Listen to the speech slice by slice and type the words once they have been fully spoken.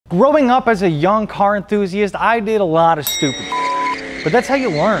Growing up as a young car enthusiast, I did a lot of stupid shit. But that's how you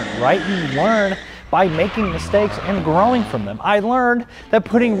learn, right? You learn by making mistakes and growing from them. I learned that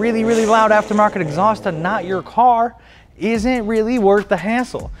putting really, really loud aftermarket exhaust on not your car isn't really worth the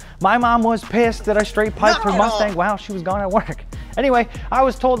hassle. My mom was pissed that I straight piped her Mustang while she was gone at work. Anyway, I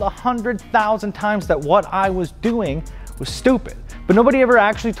was told 100,000 times that what I was doing was stupid, but nobody ever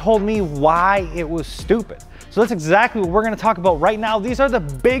actually told me why it was stupid. So that's exactly what we're gonna talk about right now. These are the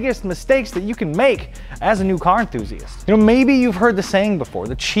biggest mistakes that you can make as a new car enthusiast. You know, maybe you've heard the saying before,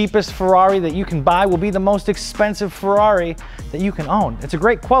 the cheapest Ferrari that you can buy will be the most expensive Ferrari that you can own. It's a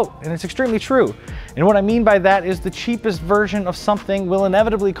great quote, and it's extremely true. And what I mean by that is the cheapest version of something will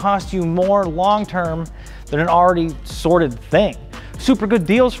inevitably cost you more long-term than an already sorted thing. Super good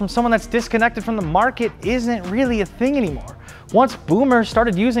deals from someone that's disconnected from the market isn't really a thing anymore. Once boomers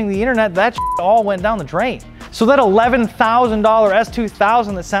started using the internet, that all went down the drain. So that $11,000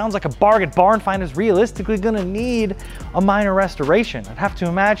 S2000 that sounds like a bargain barn find is realistically gonna need a minor restoration. I'd have to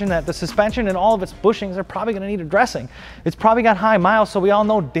imagine that the suspension and all of its bushings are probably gonna need addressing. It's probably got high miles, so we all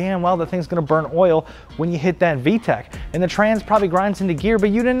know damn well the thing's gonna burn oil when you hit that VTEC. And the trans probably grinds into gear,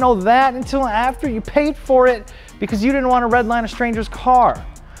 but you didn't know that until after you paid for it because you didn't want to redline a stranger's car.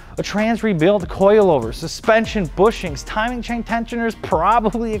 A trans rebuild, coilovers, suspension bushings, timing chain tensioners,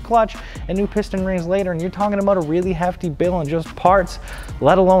 probably a clutch, and new piston rings later, and you're talking about a really hefty bill in just parts,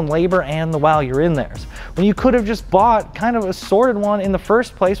 let alone labor and the while you're in theirs. When you could have just bought kind of a sorted one in the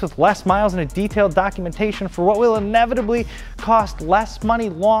first place with less miles and a detailed documentation for what will inevitably cost less money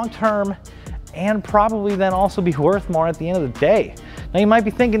long term and probably then also be worth more at the end of the day. Now you might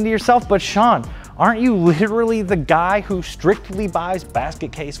be thinking to yourself, but Sean, aren't you literally the guy who strictly buys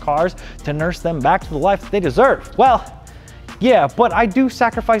basket case cars to nurse them back to the life that they deserve? Well, yeah, but I do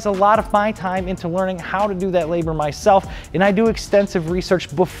sacrifice a lot of my time into learning how to do that labor myself, and I do extensive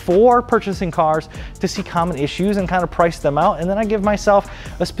research before purchasing cars to see common issues and kind of price them out, and then I give myself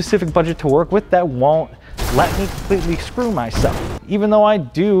a specific budget to work with that won't let me completely screw myself, even though I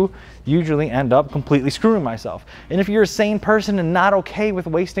do usually end up completely screwing myself. And if you're a sane person and not okay with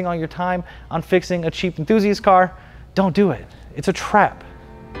wasting all your time on fixing a cheap enthusiast car, don't do it. It's a trap.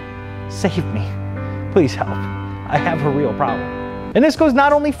 Save me. Please help. I have a real problem. And this goes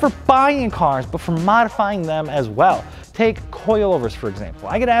not only for buying cars, but for modifying them as well. Take coilovers, for example.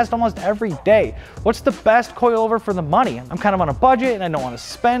 I get asked almost every day, what's the best coilover for the money? I'm kind of on a budget and I don't want to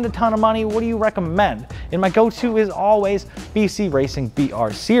spend a ton of money. What do you recommend? And my go-to is always BC Racing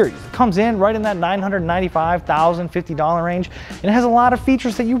BR Series. It comes in right in that $995, $1,050 range, and it has a lot of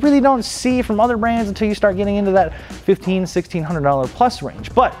features that you really don't see from other brands until you start getting into that $1,500, $1,600 plus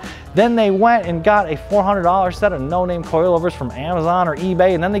range. But then they went and got a $400 set of no-name coilovers from Amazon or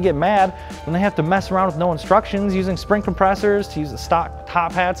eBay, and then they get mad when they have to mess around with no instructions using spring compressors to use the stock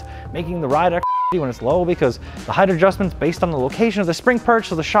top hats, making the ride extra when it's low because the height adjustment's based on the location of the spring perch,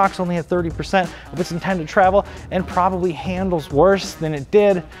 so the shocks only have 30% of its intended travel and probably handles worse than it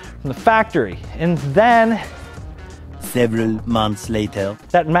did from the factory. And then several months later,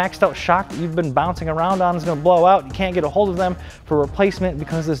 that maxed out shock that you've been bouncing around on is going to blow out. You can't get a hold of them for replacement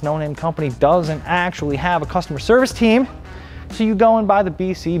because this no-name company doesn't actually have a customer service team. So you go and buy the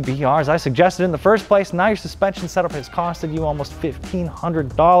BC BRs I suggested in the first place. Now your suspension setup has costed you almost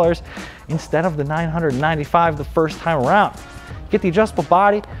 $1,500 instead of the $995 the first time around. Get the adjustable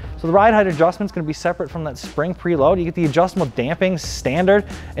body, so the ride height adjustment is going to be separate from that spring preload. You get the adjustable damping standard,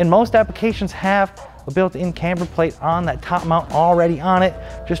 and most applications have a built-in camber plate on that top mount already on it,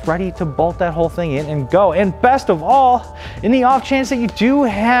 just ready to bolt that whole thing in and go. And best of all, in the off chance that you do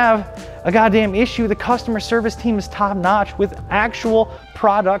have a goddamn issue, the customer service team is top-notch with actual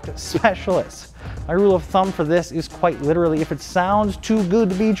product specialists. My rule of thumb for this is quite literally, if it sounds too good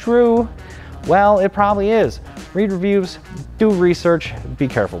to be true, well, it probably is. Read reviews, do research, be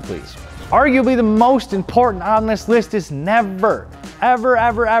careful, please. Arguably the most important on this list is never, ever,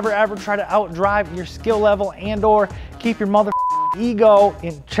 ever, ever, ever try to outdrive your skill level and or keep your mother ego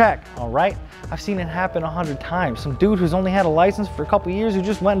in check, all right? I've seen it happen 100 times. Some dude who's only had a license for a couple years who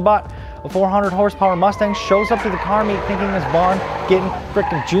just went and bought a 400 horsepower Mustang shows up to the car meet thinking his barn getting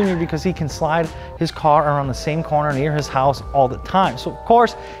frickin' junior because he can slide his car around the same corner near his house all the time. So of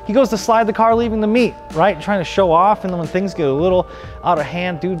course, he goes to slide the car leaving the meet, right? Trying to show off, and then when things get a little out of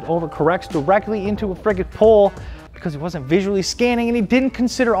hand, dude overcorrects directly into a friggin' pole because he wasn't visually scanning and he didn't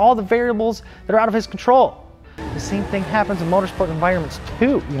consider all the variables that are out of his control. The same thing happens in motorsport environments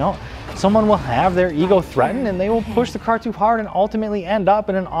too, you know? Someone will have their ego threatened and they will push the car too hard and ultimately end up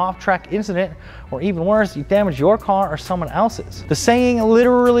in an off-track incident, or even worse, you damage your car or someone else's. The saying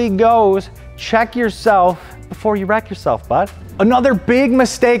literally goes, check yourself before you wreck yourself, bud. Another big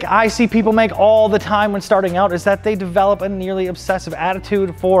mistake I see people make all the time when starting out is that they develop a nearly obsessive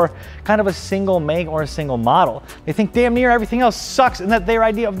attitude for kind of a single make or a single model. They think damn near everything else sucks and that their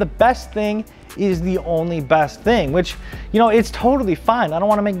idea of the best thing is the only best thing, which, you know, it's totally fine. I don't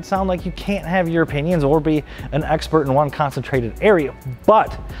want to make it sound like you can't have your opinions or be an expert in one concentrated area,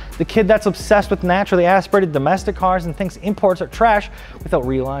 but the kid that's obsessed with naturally aspirated domestic cars and thinks imports are trash without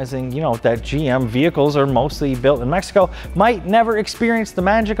realizing, you know, that GM vehicles are mostly built in Mexico might never experience the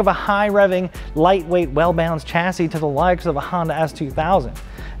magic of a high-revving, lightweight, well-balanced chassis to the likes of a Honda S2000.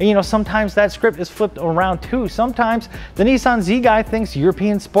 And you know, sometimes that script is flipped around too. Sometimes the Nissan Z guy thinks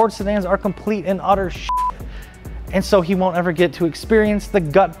European sports sedans are complete and utter shit, and so he won't ever get to experience the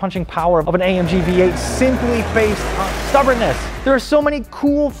gut-punching power of an AMG V8 simply based on stubbornness. There are so many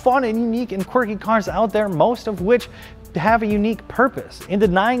cool, fun, and unique and quirky cars out there, most of which have a unique purpose. And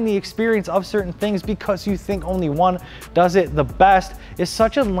denying the experience of certain things because you think only one does it the best is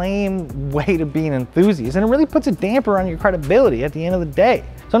such a lame way to be an enthusiast, and it really puts a damper on your credibility at the end of the day.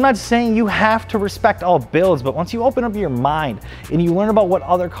 So I'm not saying you have to respect all builds, but once you open up your mind and you learn about what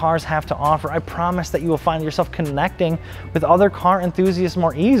other cars have to offer, I promise that you will find yourself connecting with other car enthusiasts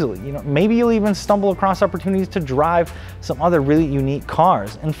more easily. You know, maybe you'll even stumble across opportunities to drive some other really unique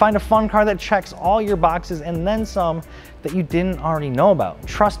cars and find a fun car that checks all your boxes and then some that you didn't already know about.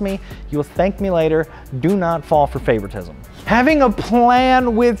 Trust me, you will thank me later. Do not fall for favoritism. Having a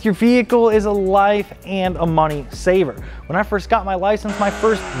plan with your vehicle is a life and a money saver. When I first got my license, my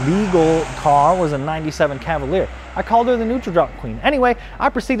first legal car was a 97 Cavalier. I called her the neutral drop queen. Anyway, I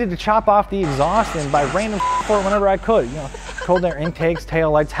proceeded to chop off the exhaust and buy random for it whenever I could. You know, cold air intakes,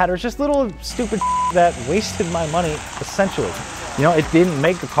 tail lights, headers, just little stupid that wasted my money essentially. You know, it didn't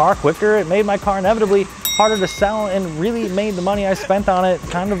make the car quicker, it made my car inevitably harder to sell and really made the money I spent on it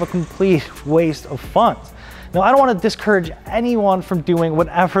kind of a complete waste of funds. Now, I don't want to discourage anyone from doing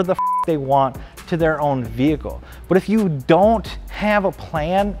whatever the they want to their own vehicle. But if you don't have a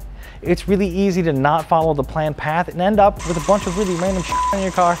plan, it's really easy to not follow the planned path and end up with a bunch of really random shit in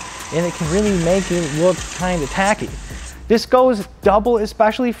your car, and it can really make it look kind of tacky. This goes double,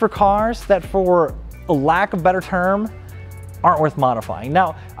 especially for cars that, for a lack of better term, aren't worth modifying.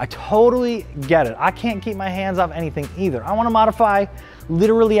 Now, I totally get it. I can't keep my hands off anything either. I want to modify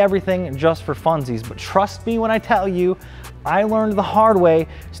literally everything just for funsies, but trust me when I tell you, I learned the hard way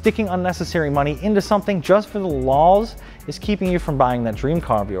sticking unnecessary money into something just for the lulz is keeping you from buying that dream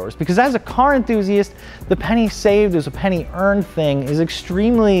car of yours. Because as a car enthusiast, the penny saved is a penny earned thing is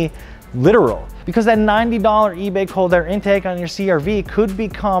extremely literal. Because that $90 eBay cold air intake on your CR-V could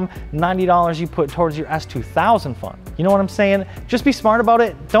become $90 you put towards your S2000 fund. You know what I'm saying? Just be smart about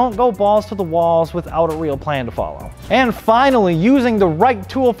it. Don't go balls to the walls without a real plan to follow. And finally, using the right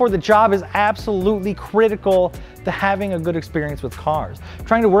tool for the job is absolutely critical to having a good experience with cars.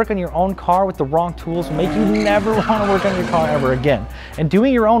 Trying to work on your own car with the wrong tools will make you never want to work on your car ever again. And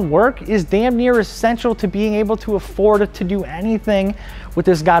doing your own work is damn near essential to being able to afford to do anything with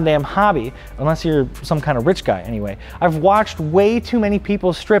this goddamn hobby, unless you're some kind of rich guy anyway. I've watched way too many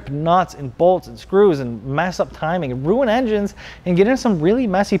people strip nuts and bolts and screws and mess up timing and ruin engines and get in some really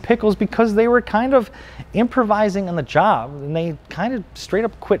messy pickles because they were kind of improvising on the job, and they kind of straight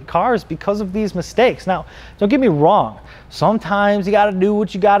up quit cars because of these mistakes. Now, don't get me wrong, sometimes you gotta do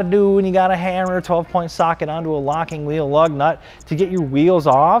what you gotta do and you gotta hammer a 12-point socket onto a locking wheel lug nut to get your wheels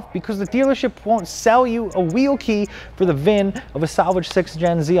off, because the dealership won't sell you a wheel key for the VIN of a salvage 6th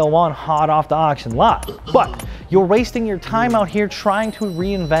gen ZL1 hot off the auction lot. But you're wasting your time out here trying to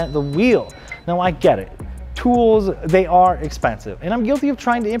reinvent the wheel. Now, I get it. Tools, they are expensive, and I'm guilty of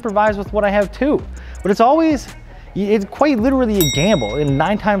trying to improvise with what I have too. But it's quite literally a gamble, and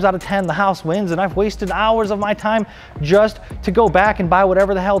 9 times out of 10 the house wins, and I've wasted hours of my time just to go back and buy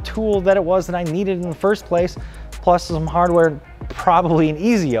whatever the hell tool that it was that I needed in the first place, plus some hardware, probably an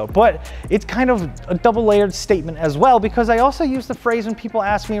EZO. But it's kind of a double-layered statement as well, because I also use the phrase when people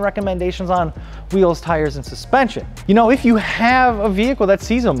ask me recommendations on wheels, tires, and suspension. You know, if you have a vehicle that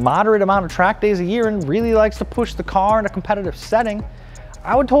sees a moderate amount of track days a year and really likes to push the car in a competitive setting,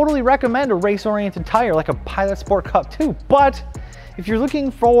 I would totally recommend a race-oriented tire like a Pilot Sport Cup 2. But if you're looking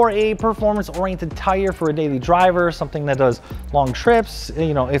for a performance-oriented tire for a daily driver, something that does long trips,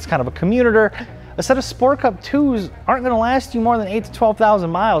 you know, it's kind of a commuter, a set of Sport Cup 2s aren't going to last you more than 8,000 to 12,000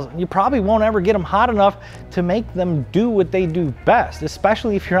 miles. You probably won't ever get them hot enough to make them do what they do best,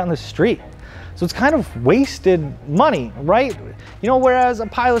 especially if you're on the street. So it's kind of wasted money, right? You know, whereas a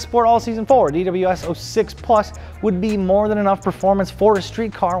Pilot Sport All Season 4 DWS 06 Plus would be more than enough performance for a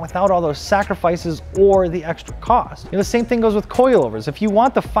street car without all those sacrifices or the extra cost. You know, the same thing goes with coilovers. If you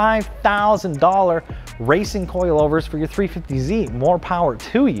want the $5,000 racing coilovers for your 350Z, more power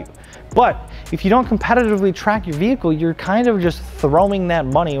to you. But if you don't competitively track your vehicle, you're kind of just throwing that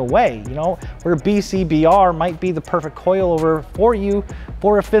money away, you know, where BCBR might be the perfect coilover for you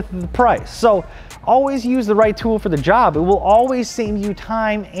for a fifth of the price. So always use the right tool for the job. It will always save you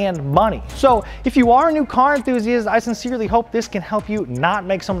time and money. So if you are a new car enthusiast, I sincerely hope this can help you not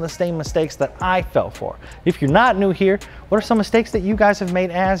make some of the same mistakes that I fell for. If you're not new here, what are some mistakes that you guys have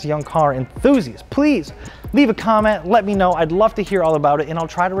made as young car enthusiasts? Please leave a comment, let me know. I'd love to hear all about it, and I'll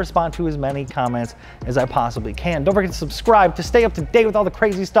try to respond to as many comments as I possibly can. Don't forget to subscribe to stay up to date with all the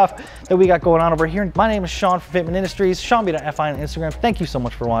crazy stuff that we got going on over here. My name is Sean from Fitment Industries, SeanB.fi on Instagram. Thank you so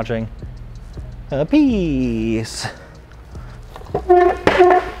much for watching. Peace.